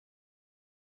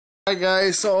Alright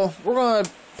guys, so we're going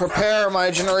to prepare my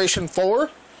Generation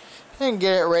 4 and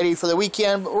get it ready for the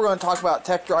weekend, but we're going to talk about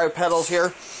tech drive pedals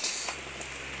here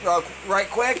right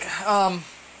quick.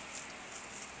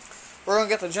 We're going to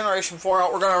get the Generation 4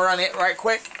 out, we're going to run it right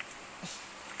quick.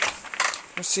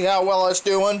 Let's see how well it's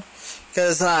doing,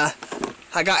 because I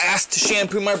got asked to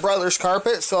shampoo my brother's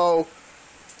carpet, so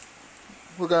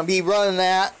we're going to be running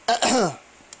that.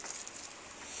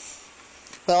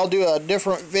 But I'll do a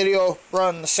different video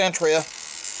running the Sentria.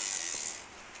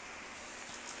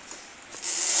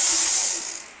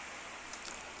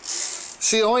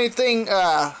 See, the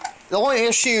only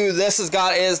issue this has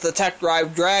got is the tech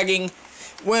drive dragging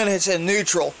when it's in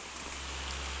neutral.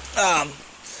 Now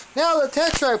the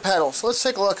tech drive pedals. Let's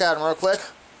take a look at them real quick.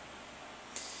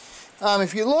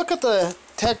 If you look at the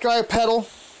tech drive pedal,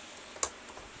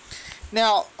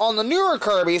 now on the newer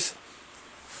Kirbys,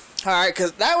 alright,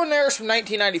 because that one there is from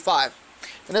 1995,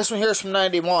 and this one here is from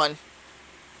 91.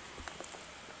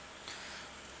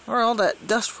 Where all that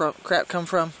dust crap come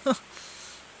from?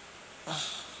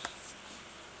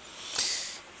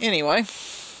 Anyway,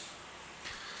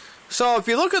 so if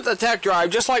you look at the tech drive,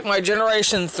 just like my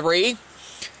Generation 3,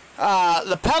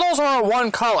 the pedals are one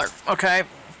color, okay?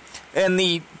 And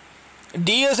the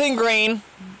D is in green,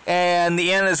 and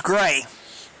the N is gray.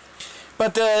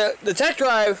 But the tech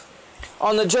drive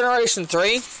on the Generation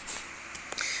 3,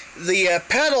 the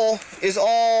pedal is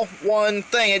all one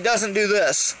thing. It doesn't do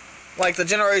this like the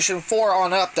Generation 4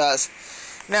 on up does.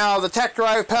 Now the tech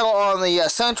drive pedal on the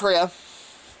Sentria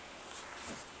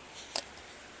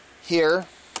here,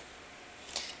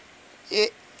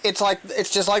 it's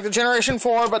just like the Generation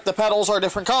 4, but the pedals are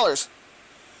different colors.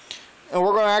 And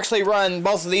we're going to actually run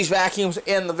both of these vacuums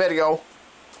in the video.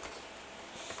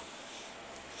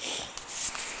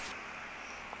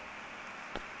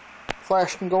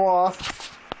 Flash can go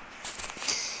off.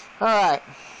 Alright.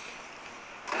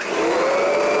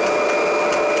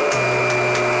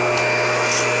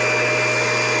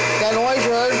 That noise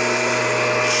you heard?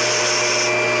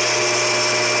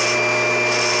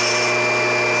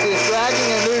 See, it's dragging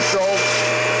in neutral.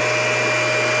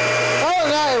 Oh,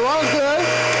 no, it runs good.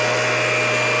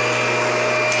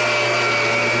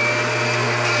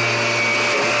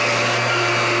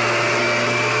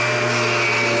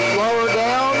 Lower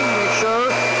down, make sure.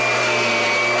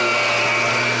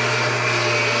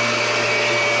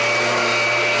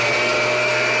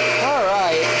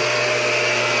 Alright.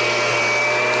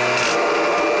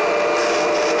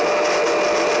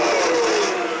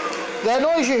 That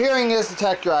noise you're hearing is the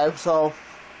tech drive, so.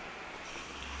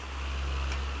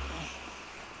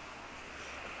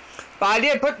 But I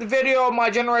did put the video of my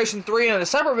Generation 3 in a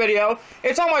separate video.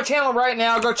 It's on my channel right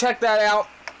now. Go check that out.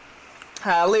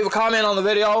 Leave a comment on the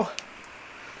video.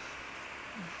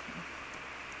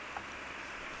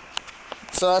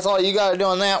 So that's all you got to do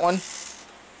on that one.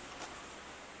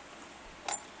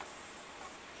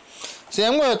 See,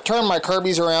 I'm going to turn my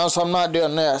Kirbys around, so I'm not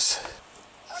doing this.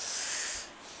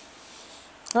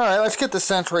 Alright, let's get the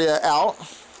Sentria out.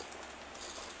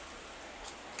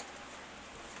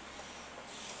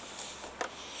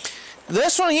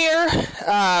 This one here,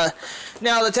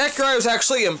 now the tech drive is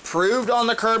actually improved on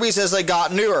the Kirbys as they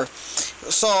got newer.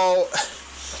 So,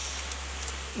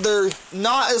 they're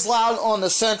not as loud on the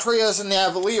Sentrias and the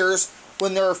Avaliers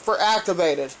when they're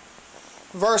activated.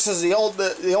 Versus the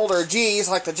older Gs,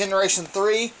 like the Generation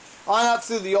 3, on up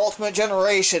through the Ultimate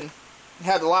Generation,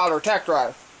 had the louder tech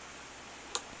drive.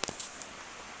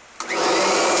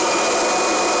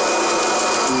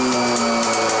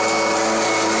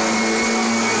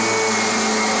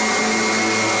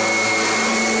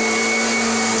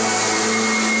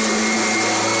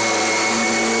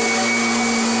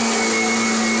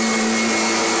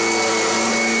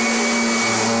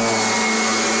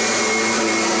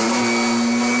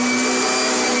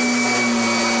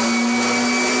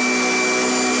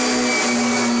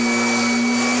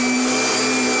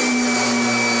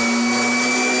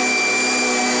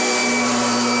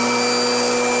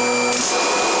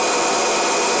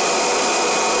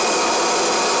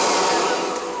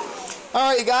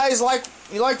 Alright, you guys,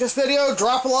 you like this video,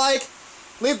 drop a like,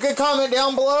 leave a good comment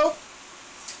down below.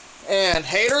 And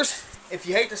haters, if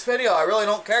you hate this video, I really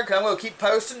don't care, because I'm going to keep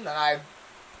posting, and I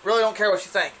really don't care what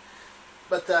you think.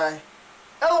 But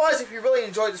otherwise, if you really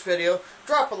enjoyed this video,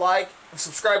 drop a like and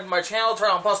subscribe to my channel,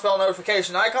 turn on plus bell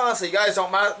notification icon so you guys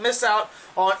don't miss out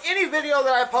on any video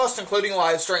that I post, including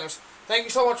live streams. Thank you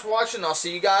so much for watching, and I'll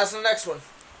see you guys in the next one.